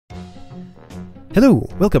Hello,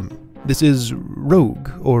 welcome. This is Rogue,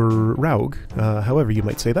 or rowg, however you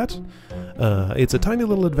might say that. It's a tiny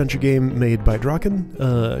little adventure game made by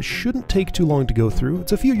Draken. Shouldn't take too long to go through.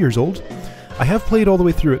 It's a few years old. I have played all the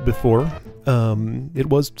way through it before. It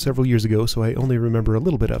was several years ago, so I only remember a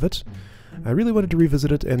little bit of it. I really wanted to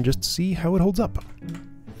revisit it and just see how it holds up.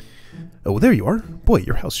 Oh, there you are. Boy,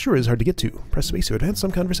 your house sure is hard to get to. Press space to advance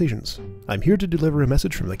some conversations. I'm here to deliver a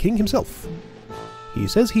message from the king himself. He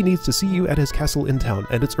says he needs to see you at his castle in town,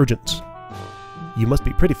 and it's urgent. You must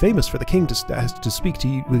be pretty famous for the king to ask to speak to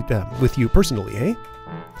you, with you personally, eh?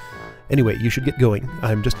 Anyway, you should get going.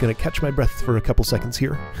 I'm just gonna catch my breath for a couple seconds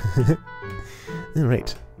here.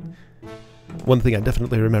 Alright. One thing I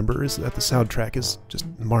definitely remember is that the soundtrack is just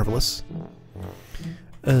marvelous.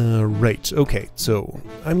 Right, okay, so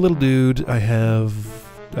I'm a little dude. I have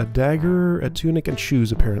a dagger, a tunic, and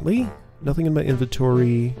shoes, apparently. Nothing in my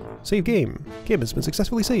inventory. Save game. Game has been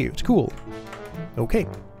successfully saved. Cool. Okay.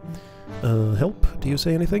 Help? Do you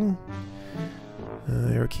say anything?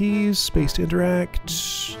 There are keys, space to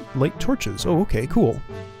interact, light torches. Oh, okay, cool.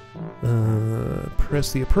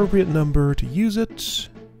 Press the appropriate number to use it.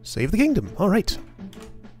 Save the kingdom. Alright.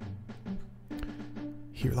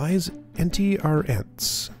 Here lies NTR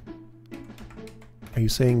Ants. Are you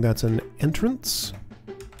saying that's an entrance?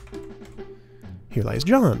 Here lies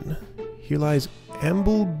John. Here lies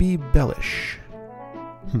Ambleby Bellish.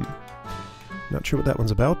 Not sure what that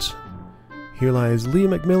one's about. Here lies Leah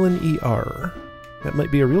McMillan ER. That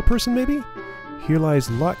might be a real person, maybe? Here lies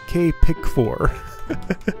Lot K Pick 4.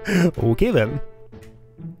 Okay then.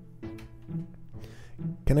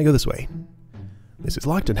 Can I go this way? This is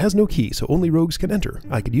locked and has no key, so only rogues can enter.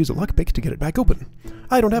 I could use a lockpick to get it back open.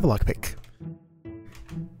 I don't have a lockpick.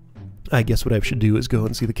 I guess what I should do is go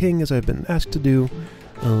and see the king, as I've been asked to do.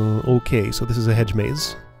 Okay, so this is a hedge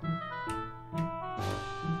maze.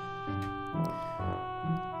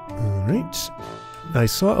 Alright. I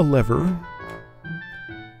saw a lever.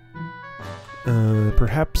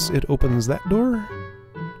 Perhaps it opens that door?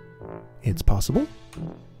 It's possible.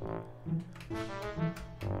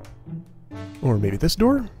 Or maybe this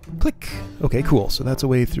door? Click! Okay, cool. So that's a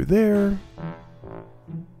way through there.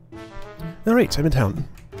 Alright, I'm in town.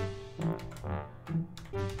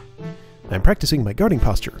 I'm practicing my guarding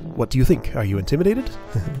posture. What do you think? Are you intimidated?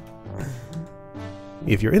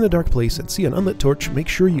 If you're in a dark place and see an unlit torch, make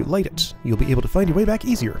sure you light it. You'll be able to find your way back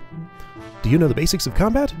easier. Do you know the basics of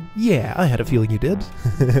combat? Yeah, I had a feeling you did.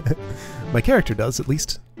 My character does, at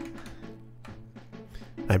least.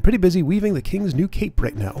 I'm pretty busy weaving the king's new cape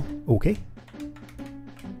right now. Okay.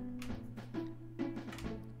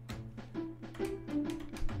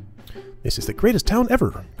 This is the greatest town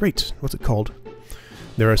ever. Great. What's it called?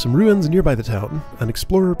 There are some ruins nearby the town. An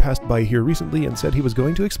explorer passed by here recently and said he was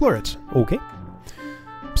going to explore it. Okay.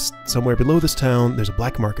 Psst, somewhere below this town, there's a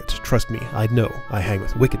black market. Trust me, I'd know. I hang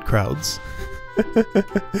with wicked crowds.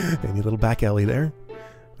 Any little back alley there.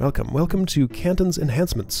 Welcome. Welcome to Canton's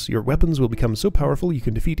Enhancements. Your weapons will become so powerful you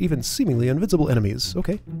can defeat even seemingly invisible enemies.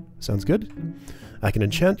 Okay. Sounds good. I can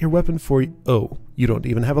enchant your weapon for you. Oh, you don't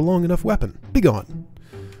even have a long enough weapon. Begone.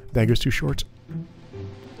 Dagger's too short.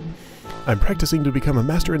 I'm practicing to become a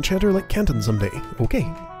master enchanter like Canton someday. Okay.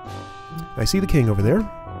 I see the king over there.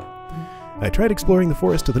 I tried exploring the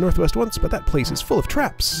forest to the northwest once, but that place is full of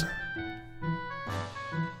traps.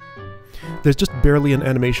 There's just barely an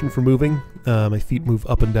animation for moving. My feet move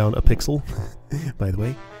up and down a pixel, by the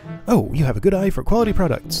way. Oh, you have a good eye for quality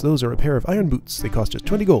products. Those are a pair of iron boots. They cost just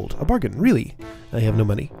 20 gold. A bargain, really. I have no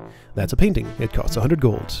money. That's a painting. It costs 100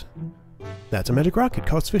 gold. That's a magic rock. It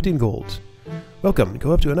costs 15 gold. Welcome.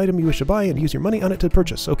 Go up to an item you wish to buy and use your money on it to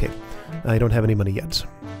purchase. Okay. I don't have any money yet.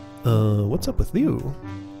 What's up with you?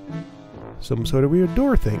 Some sort of weird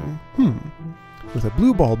door thing. With a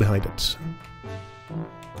blue ball behind it.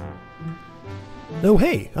 Oh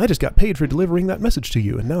hey, I just got paid for delivering that message to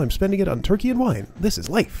you, and now I'm spending it on turkey and wine. This is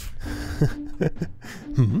life.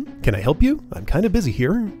 Can I help you? I'm kind of busy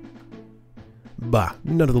here. Bah,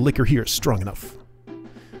 none of the liquor here is strong enough.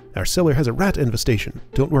 Our cellar has a rat infestation.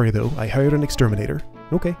 Don't worry though, I hired an exterminator.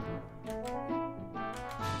 Okay.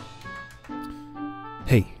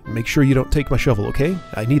 Hey, make sure you don't take my shovel, okay?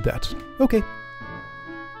 I need that. Okay.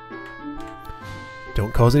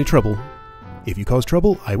 Don't cause any trouble. If you cause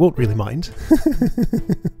trouble, I won't really mind.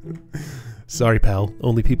 Sorry, pal.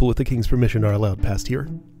 Only people with the king's permission are allowed past here.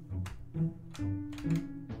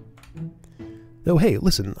 Oh hey,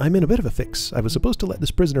 listen, I'm in a bit of a fix. I was supposed to let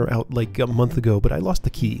this prisoner out like a month ago, but I lost the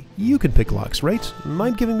key. You can pick locks, right?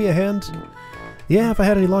 Mind giving me a hand? Yeah, if I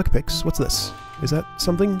had any lockpicks. What's this? Is that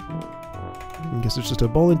something? I guess it's just a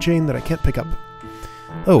ball and chain that I can't pick up.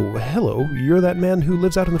 Oh, hello. You're that man who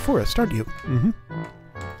lives out in the forest, aren't you? Mm-hmm.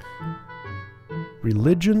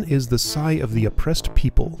 Religion is the sigh of the oppressed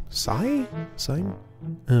people. Sigh? Sign?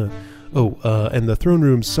 And the throne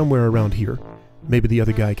room's somewhere around here. Maybe the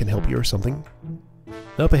other guy can help you or something.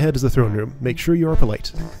 Up ahead is the throne room. Make sure you are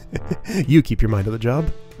polite. You keep your mind on the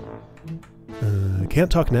job.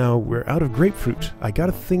 Can't talk now. We're out of grapefruit. I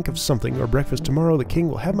gotta think of something, or breakfast tomorrow the king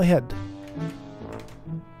will have my head.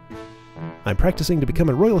 I'm practicing to become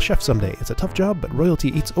a royal chef someday. It's a tough job, but royalty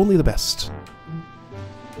eats only the best.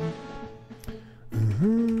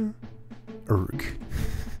 Rowg.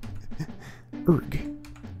 Rowg.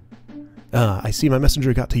 I see my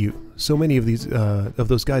messenger got to you. So many of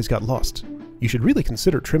those guys got lost. You should really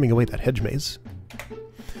consider trimming away that hedge maze.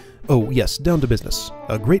 Oh, yes, down to business.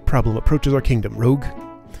 A great problem approaches our kingdom, Rowg.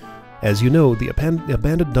 As you know, the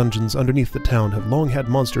abandoned dungeons underneath the town have long had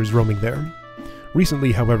monsters roaming there.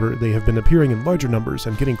 Recently, however, they have been appearing in larger numbers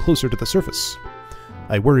and getting closer to the surface.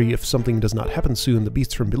 I worry if something does not happen soon, the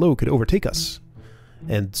beasts from below could overtake us.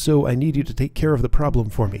 And so I need you to take care of the problem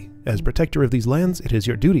for me. As protector of these lands, it is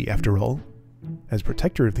your duty, after all. As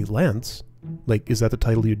protector of these lands? Like, is that the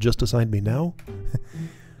title you just assigned me now?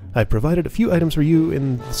 I've provided a few items for you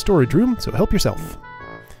in the storage room, so help yourself.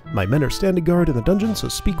 My men are standing guard in the dungeon, so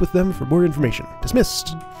speak with them for more information.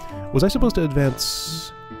 Dismissed! Was I supposed to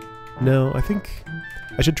advance? No, I think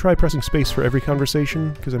I should try pressing space for every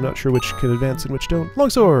conversation, because I'm not sure which can advance and which don't.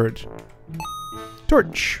 Longsword!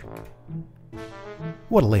 Torch!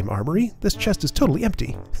 What a lame armory. This chest is totally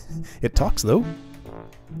empty. It talks, though.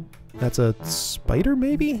 That's a spider,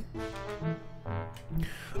 maybe?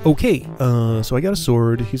 Okay, so I got a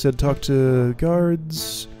sword. He said talk to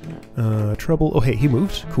guards. Trouble. Oh, hey, he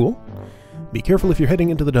moved. Cool. Be careful if you're heading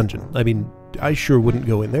into the dungeon. I mean, I sure wouldn't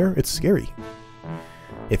go in there. It's scary.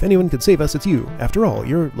 If anyone could save us, it's you. After all,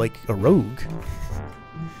 you're like a rogue.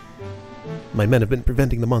 My men have been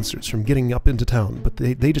preventing the monsters from getting up into town, but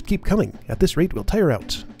they just keep coming. At this rate, we'll tire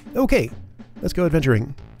out. Okay, let's go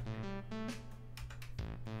adventuring.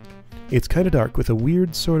 It's kind of dark with a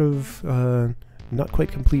weird sort of, not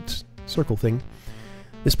quite complete circle thing.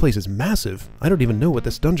 This place is massive. I don't even know what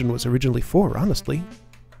this dungeon was originally for, honestly.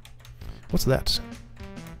 What's that?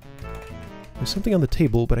 There's something on the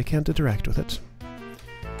table, but I can't interact with it.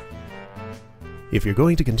 If you're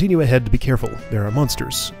going to continue ahead, be careful. There are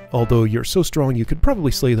monsters. Although you're so strong, you could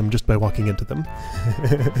probably slay them just by walking into them.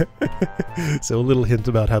 So a little hint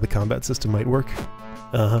about how the combat system might work.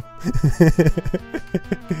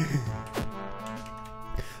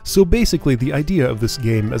 So basically, the idea of this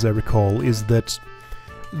game, as I recall, is that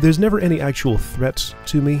there's never any actual threat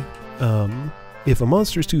to me. If a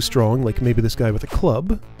monster's too strong, like maybe this guy with a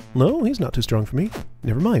club... No, he's not too strong for me.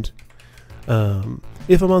 Never mind.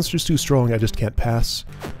 If a monster's too strong, I just can't pass.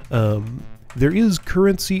 There is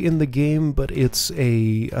currency in the game, but it's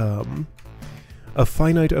a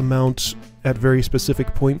finite amount at very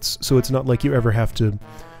specific points, so it's not like you ever have to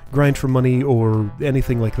grind for money or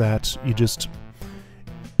anything like that. You just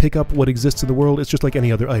pick up what exists in the world. It's just like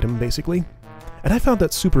any other item, basically. And I found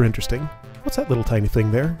that super interesting. What's that little tiny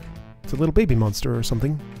thing there? It's a little baby monster or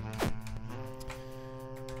something.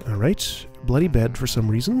 Alright, bloody bed for some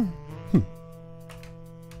reason.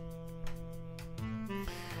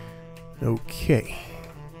 Okay.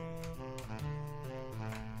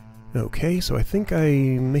 Okay, so I think I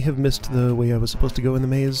may have missed the way I was supposed to go in the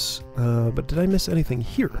maze, but did I miss anything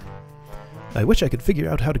here? I wish I could figure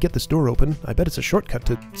out how to get this door open. I bet it's a shortcut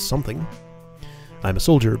to something. I'm a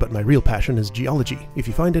soldier, but my real passion is geology. If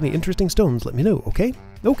you find any interesting stones, let me know, okay?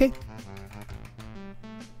 Okay.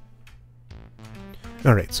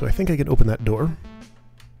 Alright, so I think I can open that door.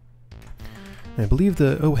 I believe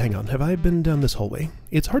the... Oh, hang on. Have I been down this hallway?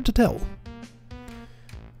 It's hard to tell.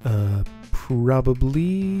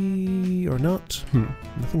 Probably... or not.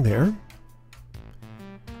 Nothing there.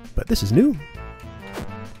 But this is new.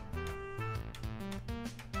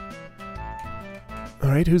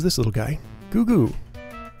 Alright, who's this little guy? Goo Goo.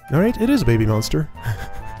 Alright, it is a baby monster.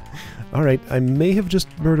 Alright, I may have just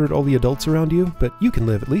murdered all the adults around you, but you can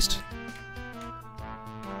live at least.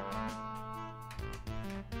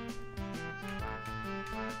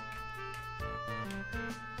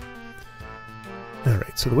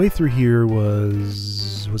 Alright, so the way through here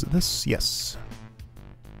was... was it this? Yes.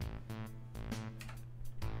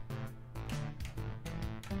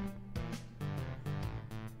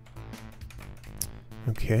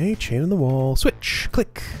 Okay, chain in the wall. Switch!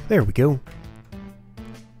 Click! There we go.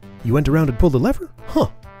 You went around and pulled the lever? Huh!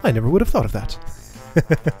 I never would have thought of that.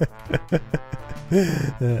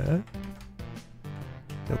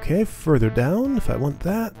 Okay, further down, if I want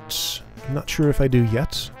that. I'm not sure if I do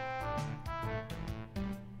yet.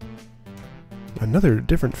 Another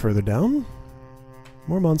different further down.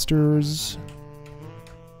 More monsters.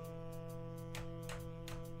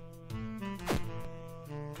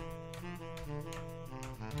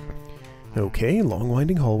 Okay, long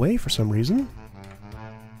winding hallway for some reason.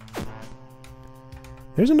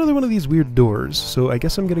 There's another one of these weird doors, so I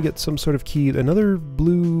guess I'm gonna get some sort of key. Another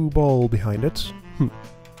blue ball behind it.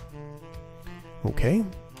 Okay,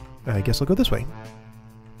 I guess I'll go this way.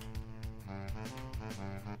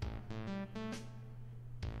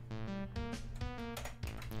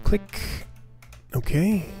 Click.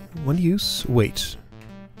 Okay, one use. Wait,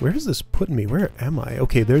 where is this putting me? Where am I?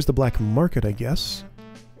 Okay, there's the black market, I guess.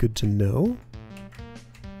 Good to know.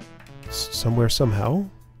 Somewhere, somehow.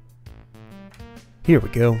 Here we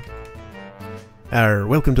go.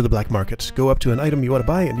 Welcome to the black market. Go up to an item you want to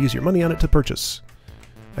buy and use your money on it to purchase.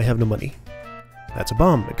 I have no money. That's a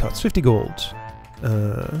bomb. It costs 50 gold.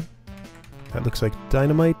 That looks like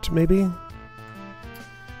dynamite, maybe?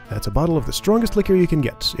 That's a bottle of the strongest liquor you can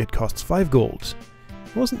get. It costs 5 gold.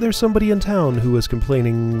 Wasn't there somebody in town who was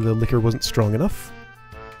complaining the liquor wasn't strong enough?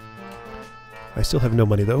 I still have no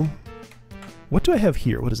money, though. What do I have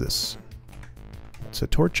here? What is this? It's a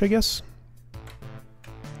torch, I guess?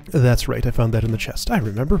 That's right, I found that in the chest. I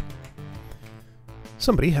remember.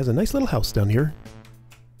 Somebody has a nice little house down here.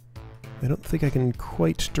 I don't think I can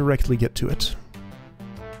quite directly get to it.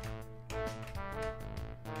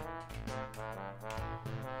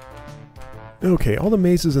 Okay, all the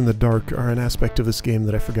mazes in the dark are an aspect of this game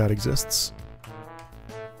that I forgot exists.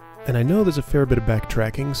 And I know there's a fair bit of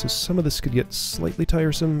backtracking, so some of this could get slightly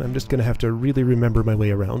tiresome. I'm just gonna have to really remember my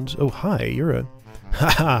way around. Oh, hi, you're a...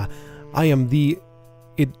 Haha! I am the...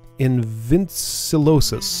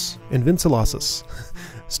 Invincilosus.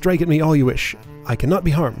 Strike at me all you wish. I cannot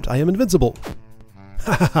be harmed. I am invincible.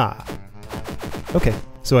 Ha ha ha! Okay,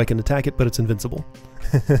 so I can attack it, but it's invincible.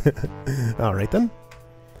 Alright then.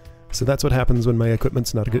 So that's what happens when my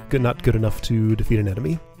equipment's not good enough to defeat an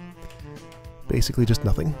enemy. Basically just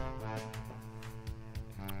nothing.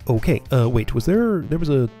 Okay, wait, was there was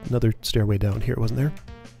another stairway down here, wasn't there?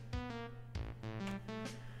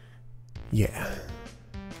 Yeah.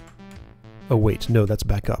 Oh wait, no, that's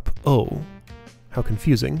back up. Oh, how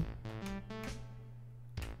confusing.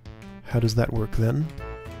 How does that work then?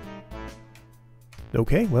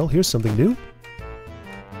 Okay, well, here's something new.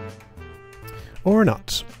 Or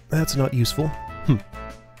not. That's not useful.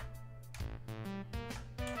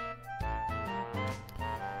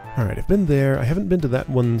 Alright, I've been there. I haven't been to that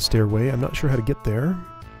one stairway. I'm not sure how to get there.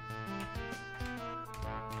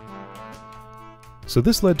 So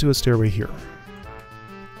this led to a stairway here.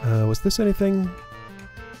 Was this anything?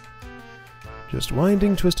 Just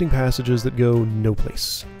winding, twisting passages that go no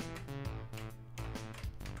place.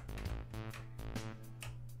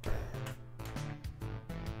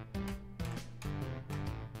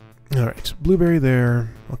 Alright, blueberry there.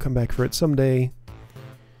 I'll come back for it someday.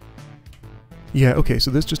 Yeah, okay, so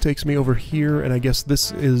this just takes me over here, and I guess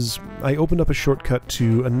this is... I opened up a shortcut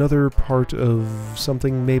to another part of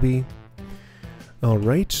something, maybe?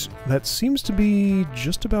 Alright, that seems to be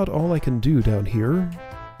just about all I can do down here.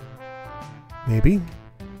 Maybe?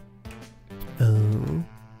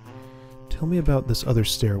 Tell me about this other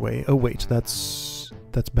stairway. Oh wait, that's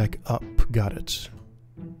back up. Got it.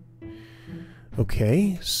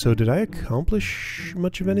 Okay, so did I accomplish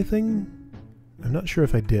much of anything? I'm not sure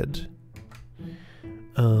if I did.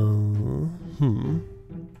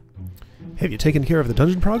 Have you taken care of the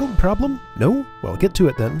dungeon problem? No? Well, get to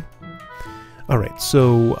it then. Alright,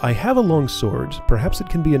 so I have a long sword. Perhaps it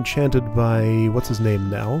can be enchanted by... what's his name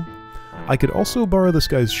now? I could also borrow this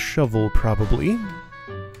guy's shovel, probably.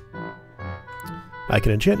 I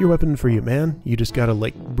can enchant your weapon for you, man. You just gotta,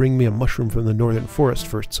 like, bring me a mushroom from the northern forest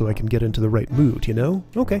first so I can get into the right mood, you know?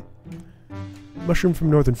 Okay. Mushroom from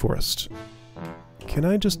northern forest. Can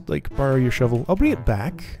I just, like, borrow your shovel? I'll bring it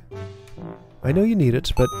back. I know you need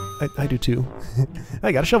it, but I do too.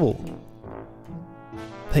 I got a shovel!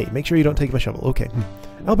 Hey, make sure you don't take my shovel. Okay.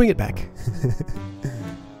 I'll bring it back.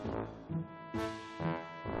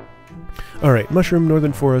 Alright, mushroom,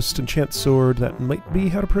 northern forest, enchant sword. That might be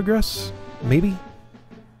how to progress? Maybe?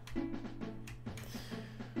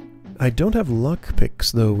 I don't have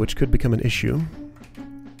lockpicks, though, which could become an issue.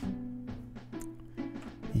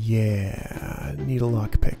 Yeah, need a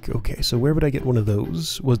lockpick. Okay, so where would I get one of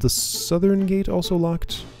those? Was the southern gate also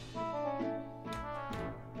locked?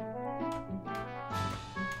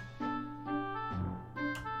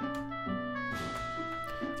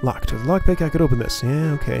 Locked. With a lockpick I could open this.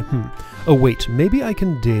 Yeah, okay. Oh wait, maybe I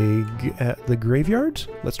can dig at the graveyard?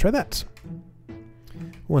 Let's try that.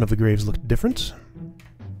 One of the graves looked different.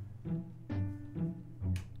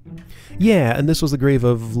 Yeah, and this was the grave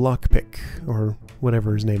of Lockpick, or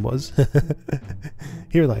whatever his name was.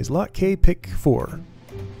 Here lies Lock K Pick 4.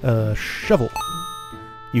 Shovel.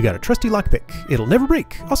 You got a trusty lockpick. It'll never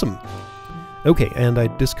break. Awesome. Okay, and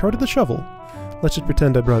I discarded the shovel. Let's just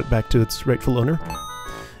pretend I brought it back to its rightful owner.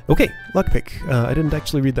 Okay, lockpick. I didn't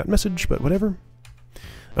actually read that message, but whatever.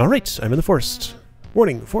 Alright, I'm in the forest.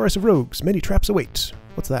 Warning, forest of rogues. Many traps await.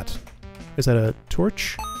 What's that? Is that a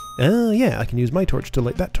torch? Yeah, I can use my torch to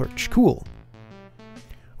light that torch. Cool.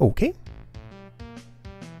 Okay.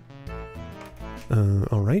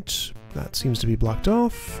 Alright. That seems to be blocked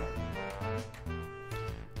off.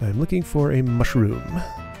 I'm looking for a mushroom.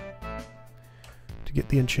 To get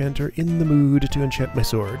the enchanter in the mood to enchant my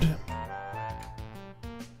sword.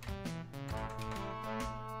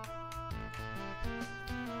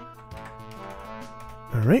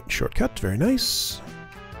 Alright, shortcut. Very nice.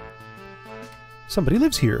 Somebody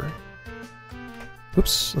lives here.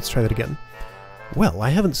 Oops, let's try that again. Well, I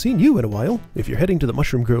haven't seen you in a while. If you're heading to the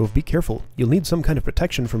Mushroom Grove, be careful. You'll need some kind of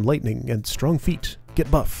protection from lightning and strong feet.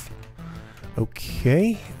 Get buff.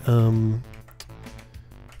 Okay, Huh.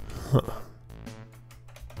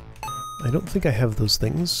 I don't think I have those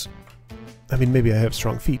things. I mean, maybe I have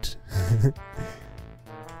strong feet.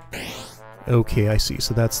 Okay, I see.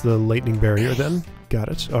 So that's the lightning barrier then. Got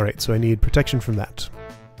it. Alright, so I need protection from that.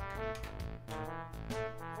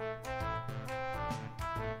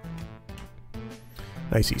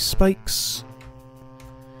 I see spikes.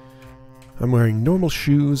 I'm wearing normal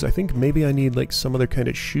shoes. I think maybe I need like some other kind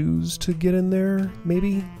of shoes to get in there,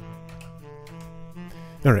 maybe?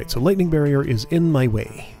 Alright, so lightning barrier is in my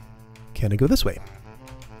way. Can I go this way?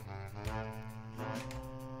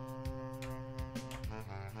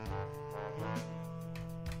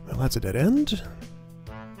 Well, that's a dead end.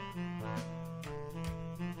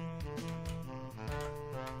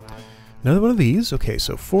 Another one of these. Okay,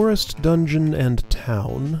 so forest, dungeon, and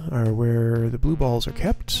town are where the blue balls are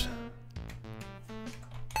kept.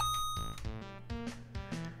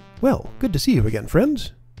 Well, good to see you again,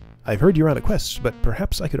 friend. I've heard you're on a quest, but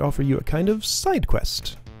perhaps I could offer you a kind of side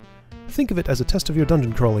quest. Think of it as a test of your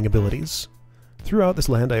dungeon crawling abilities. Throughout this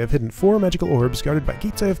land I have hidden 4 magical orbs guarded by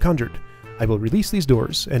gates I have conjured. I will release these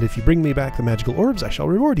doors, and if you bring me back the magical orbs, I shall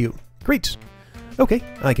reward you. Great! Okay,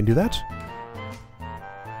 I can do that.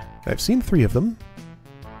 I've seen 3 of them.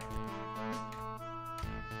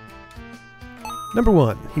 Number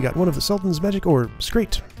 1, you got one of the Sultan's magic orbs.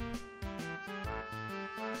 Great!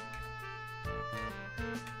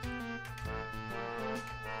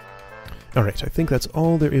 Alright, I think that's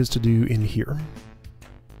all there is to do in here.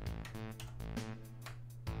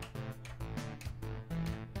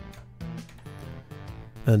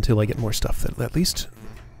 Until I get more stuff, at least.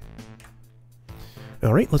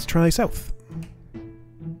 Alright, let's try south.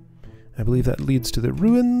 I believe that leads to the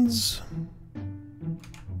ruins.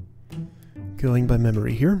 Going by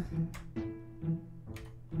memory here.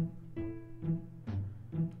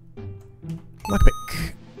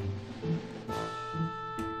 Lockpick.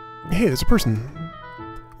 Hey, there's a person.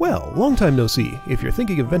 Well, long time no see. If you're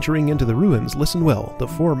thinking of venturing into the ruins, listen well. The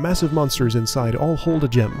 4 massive monsters inside all hold a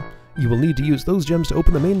gem. You will need to use those gems to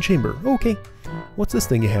open the main chamber. Okay. What's this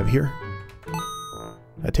thing you have here?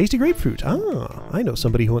 A tasty grapefruit. Ah, I know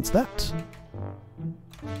somebody who wants that.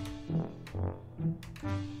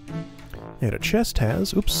 And a chest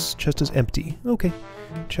has... Oops, chest is empty. Okay.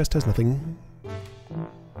 Chest has nothing.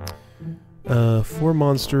 4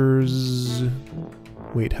 monsters...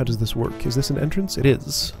 Wait, how does this work? Is this an entrance? It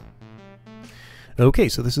is. Okay,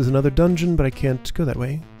 so this is another dungeon, but I can't go that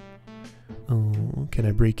way. Oh, can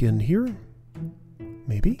I break in here?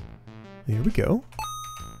 Maybe. There we go.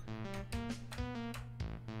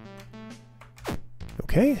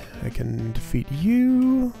 Okay, I can defeat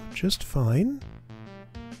you just fine.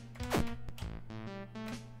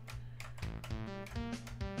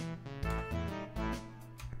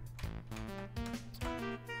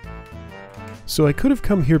 So I could have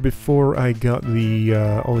come here before I got the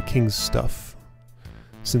all the king's stuff,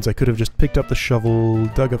 since I could have just picked up the shovel,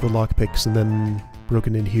 dug up the lockpicks, and then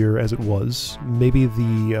broken in here as it was. Maybe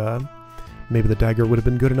the dagger would have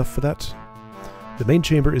been good enough for that. The main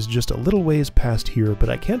chamber is just a little ways past here, but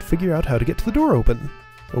I can't figure out how to get to the door open.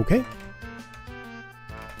 Okay.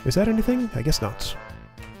 Is that anything? I guess not.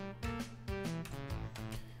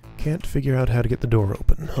 Can't figure out how to get the door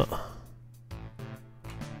open, huh.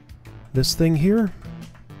 This thing here?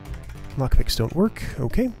 Lockpicks don't work.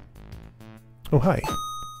 Okay. Oh, hi.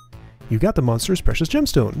 You got the monster's precious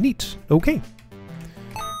gemstone. Neat. Okay.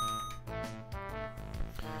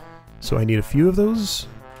 So I need a few of those.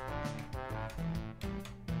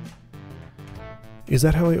 Is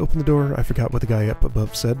that how I open the door? I forgot what the guy up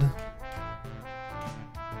above said.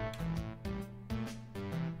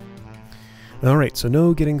 Alright, so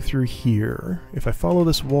no getting through here. If I follow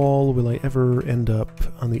this wall, will I ever end up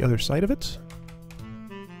on the other side of it?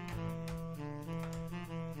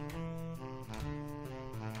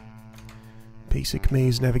 Basic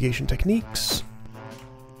maze navigation techniques.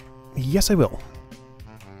 Yes, I will.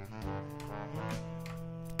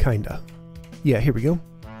 Kinda. Yeah, here we go.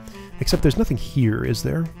 Except there's nothing here, is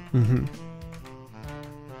there? Mm-hmm.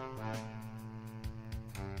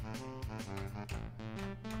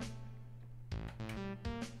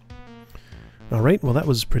 Alright, well that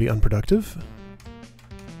was pretty unproductive.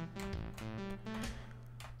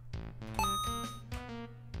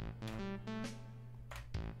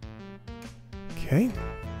 Okay.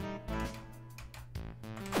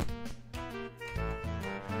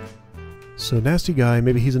 So nasty guy,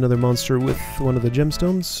 maybe he's another monster with one of the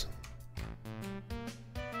gemstones?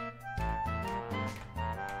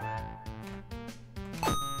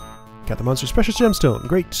 Got the monster's precious gemstone,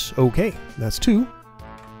 great, okay, that's 2.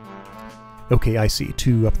 Okay, I see,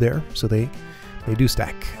 2 up there, so they do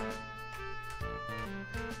stack.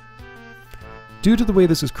 Due to the way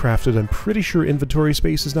this is crafted, I'm pretty sure inventory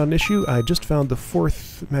space is not an issue. I just found the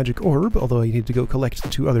 4th magic orb, although I need to go collect the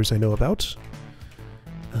 2 others I know about.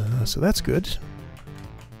 So that's good.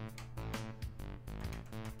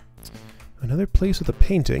 Another place with a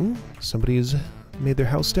painting. Somebody's made their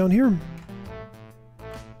house down here.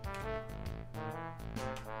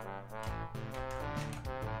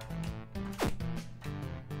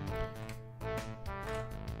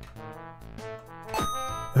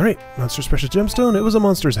 Alright, monster's precious gemstone. It was a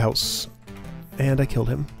monster's house. And I killed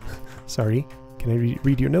him. Sorry. Can I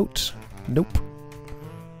read your note? Nope.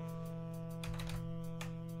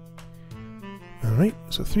 Alright,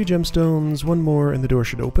 so 3 gemstones, 1 more, and the door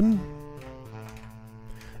should open.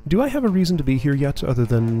 Do I have a reason to be here yet, other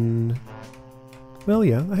than... Well,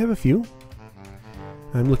 yeah, I have a few.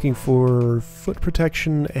 I'm looking for foot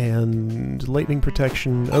protection and lightning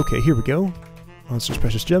protection. Okay, here we go. Monster's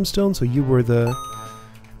precious gemstone, so you were the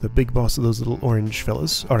big boss of those little orange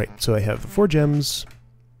fellas. Alright, so I have 4 gems.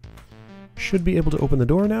 Should be able to open the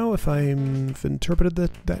door now, if I've interpreted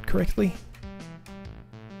that correctly.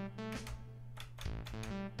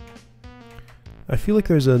 I feel like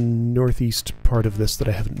there's a northeast part of this that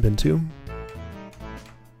I haven't been to.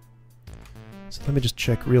 So let me just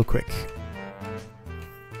check real quick.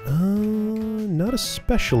 Not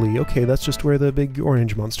especially. Okay, that's just where the big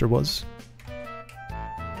orange monster was.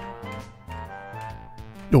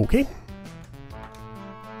 Okay.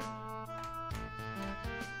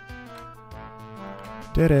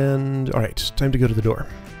 Dead end. Alright, time to go to the door.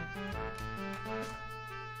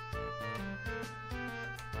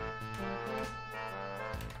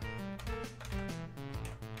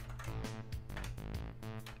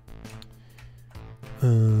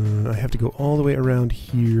 I have to go all the way around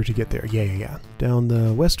here to get there. Yeah. Down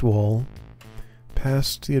the west wall,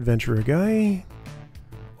 past the adventurer guy.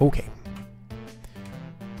 Okay.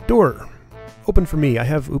 Door! Open for me. I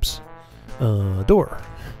have... Oops. Door.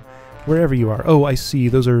 Wherever you are. Oh, I see.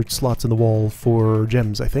 Those are slots in the wall for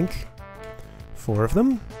gems, I think. 4 of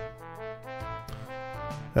them.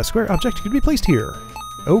 A square object could be placed here.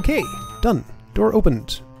 Okay. Done. Door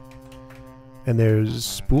opened. And there's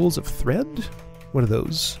spools of thread? What are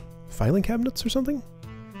those? Filing cabinets or something?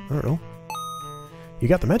 I don't know. You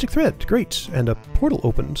got the magic thread. Great. And a portal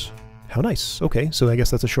opened. How nice. Okay, so I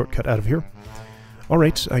guess that's a shortcut out of here.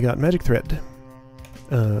 Alright, I got magic thread.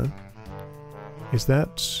 Is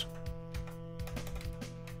that...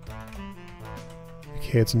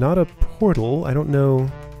 Okay, it's not a portal. I don't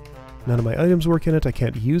know... None of my items work in it. I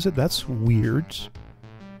can't use it. That's weird.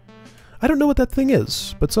 I don't know what that thing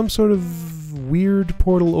is, but some sort of weird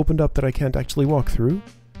portal opened up that I can't actually walk through.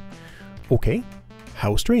 Okay.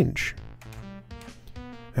 How strange.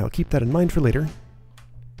 I'll keep that in mind for later.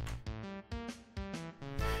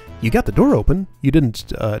 You got the door open. You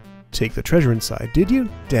didn't, take the treasure inside, did you?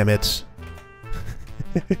 Damn it.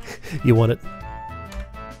 You want it.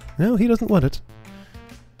 No, he doesn't want it.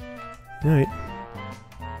 Alright.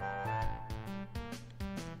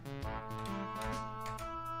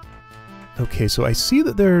 Okay, so I see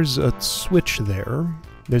that there's a switch there.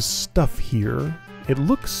 There's stuff here. It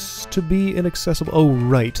looks to be inaccessible. Oh,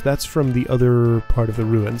 right. That's from the other part of the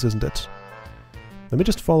ruins, isn't it? Let me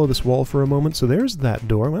just follow this wall for a moment. So there's that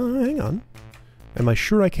door. Well, hang on. Am I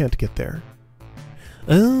sure I can't get there?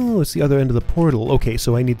 Oh, it's the other end of the portal. Okay,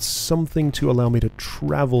 so I need something to allow me to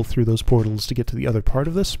travel through those portals to get to the other part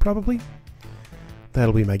of this, probably.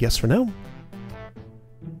 That'll be my guess for now.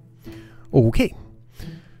 Okay.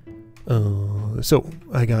 So,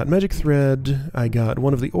 I got magic thread, I got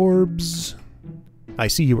one of the orbs, I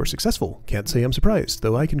see you were successful. Can't say I'm surprised,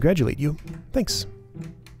 though I congratulate you. Thanks.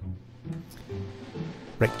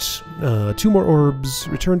 Right. 2 more orbs.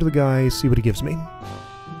 Return to the guy, see what he gives me.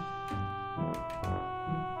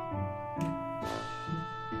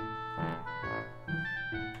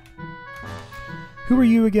 Who are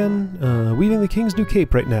you again? Weaving the king's new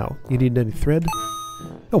cape right now. You need any thread?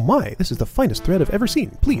 Oh my, this is the finest thread I've ever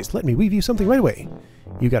seen. Please, let me weave you something right away.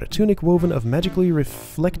 You got a tunic woven of magically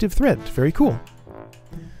reflective thread. Very cool.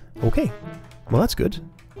 Okay. Well, that's good.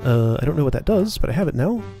 I don't know what that does, but I have it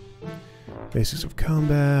now. Basics of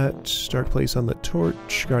combat. Dark place on the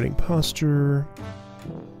torch. Guarding posture.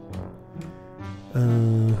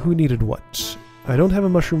 Who needed what? I don't have a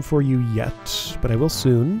mushroom for you yet, but I will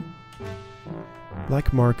soon.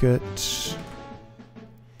 Black market.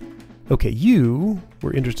 Okay, you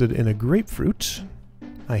were interested in a grapefruit.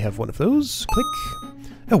 I have one of those. Click.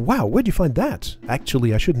 Oh wow, where'd you find that?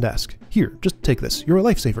 Actually, I shouldn't ask. Here, just take this. You're a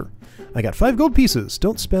lifesaver. I got 5 gold pieces.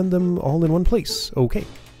 Don't spend them all in one place. Okay.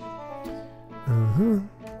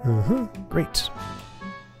 Great.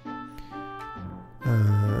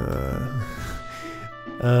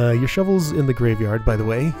 Your shovel's in the graveyard, by the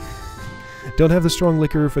way. Don't have the strong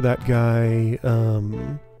liquor for that guy.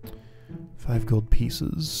 5 gold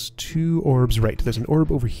pieces. 2 orbs. Right, there's an orb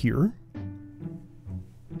over here.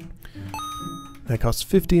 That costs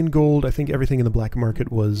 15 gold. I think everything in the black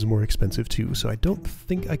market was more expensive too, so I don't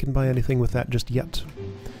think I can buy anything with that just yet.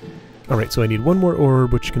 Alright, so I need 1 more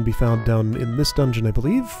orb, which can be found down in this dungeon, I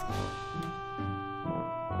believe.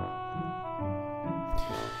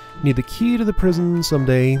 Need the key to the prison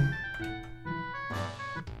someday.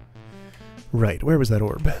 Right, where was that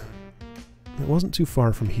orb? It wasn't too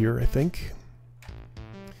far from here, I think.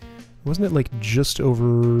 Wasn't it like just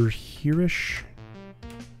over here-ish?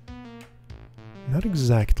 Not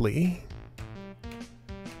exactly.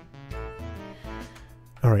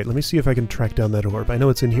 Alright, let me see if I can track down that orb. I know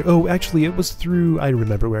it's in here. Oh, actually, it was through... I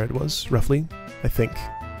remember where it was, roughly. I think.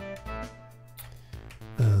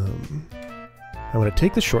 I want to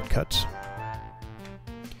take the shortcut.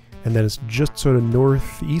 And then it's just sort of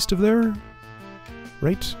northeast of there.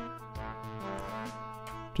 Right?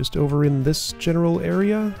 Just over in this general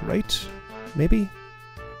area, right? Maybe?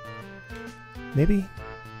 Maybe?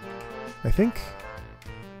 I think?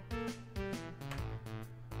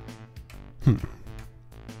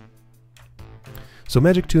 So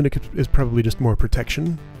magic tunic is probably just more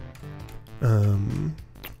protection.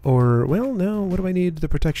 Or, well, no, what do I need the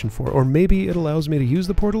protection for? Or maybe it allows me to use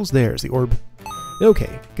the portals? There's the orb.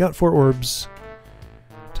 Okay, got 4 orbs.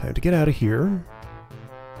 Time to get out of here.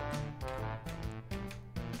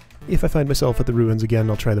 If I find myself at the ruins again,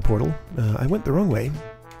 I'll try the portal. I went the wrong way.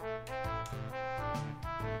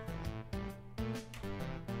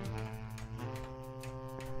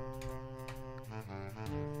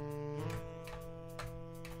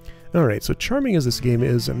 Alright, so charming as this game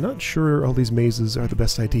is, I'm not sure all these mazes are the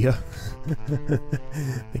best idea.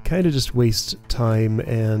 They kind of just waste time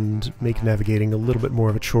and make navigating a little bit more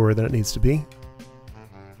of a chore than it needs to be.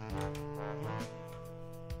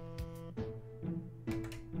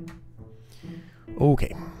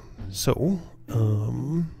 Okay, so,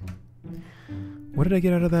 what did I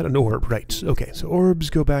get out of that? An orb, right. Okay, so orbs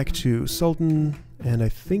go back to Sultan, and I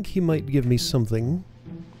think he might give me something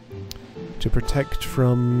to protect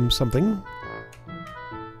from something.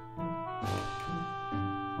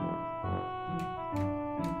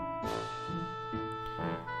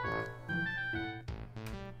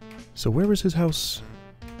 So where was his house?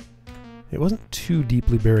 It wasn't too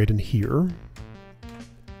deeply buried in here.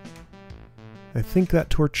 I think that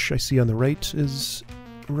torch I see on the right is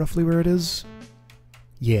roughly where it is.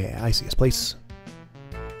 Yeah, I see his place.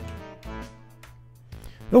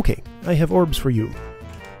 Okay, I have orbs for you.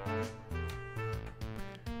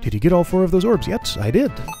 Did you get all 4 of those orbs yet? I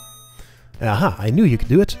did. Aha, I knew you could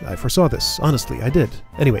do it. I foresaw this. Honestly, I did.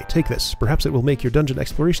 Anyway, take this. Perhaps it will make your dungeon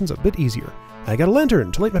explorations a bit easier. I got a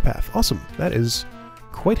lantern to light my path. Awesome. That is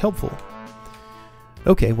quite helpful.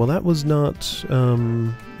 Okay, well that was not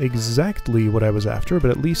exactly what I was after, but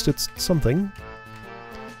at least it's something.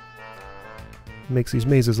 Makes these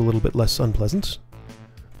mazes a little bit less unpleasant.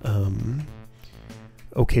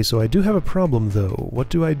 Okay, so I do have a problem, though. What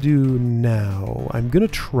do I do now? I'm gonna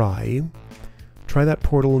try that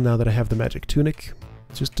portal now that I have the magic tunic,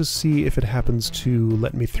 just to see if it happens to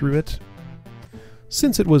let me through it.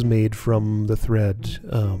 Since it was made from the thread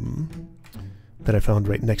that I found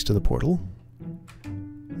right next to the portal.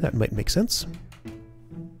 That might make sense.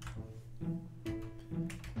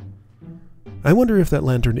 I wonder if that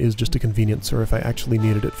lantern is just a convenience, or if I actually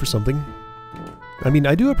needed it for something. I mean,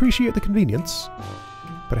 I do appreciate the convenience,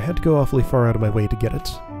 but I had to go awfully far out of my way to get it.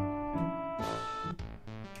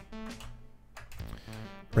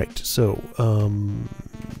 Right, so,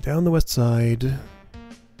 down the west side.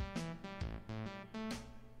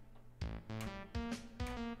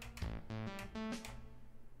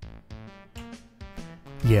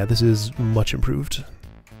 Yeah, this is much improved.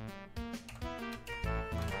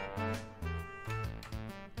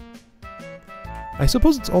 I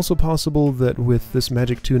suppose it's also possible that with this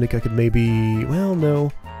magic tunic I could maybe... well,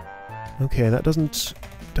 no. Okay, that doesn't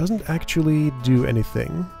actually do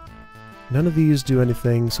anything. None of these do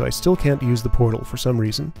anything, so I still can't use the portal for some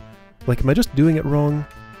reason. Like, am I just doing it wrong?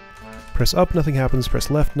 Press up, nothing happens.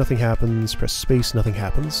 Press left, nothing happens. Press space, nothing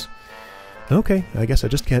happens. Okay, I guess I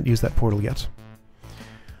just can't use that portal yet.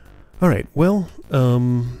 Alright, well,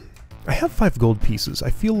 I have 5 gold pieces.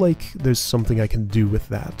 I feel like there's something I can do with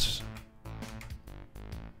that.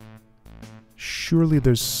 Surely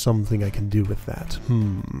there's something I can do with that.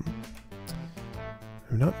 I'm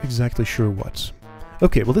not exactly sure what.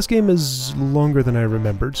 Okay, well this game is longer than I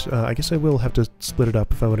remembered. I guess I will have to split it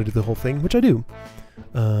up if I want to do the whole thing, which I do.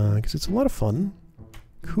 Because it's a lot of fun.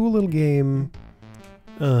 Cool little game.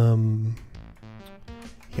 Yeah,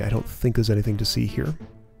 I don't think there's anything to see here.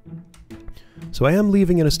 So I am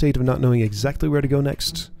leaving in a state of not knowing exactly where to go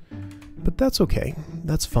next. But that's okay.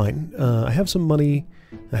 That's fine. I have some money.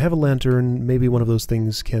 I have a lantern. Maybe one of those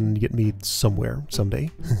things can get me somewhere someday.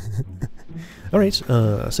 Alright,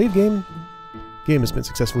 save game. Game has been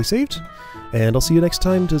successfully saved. And I'll see you next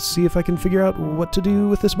time to see if I can figure out what to do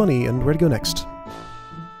with this money and where to go next.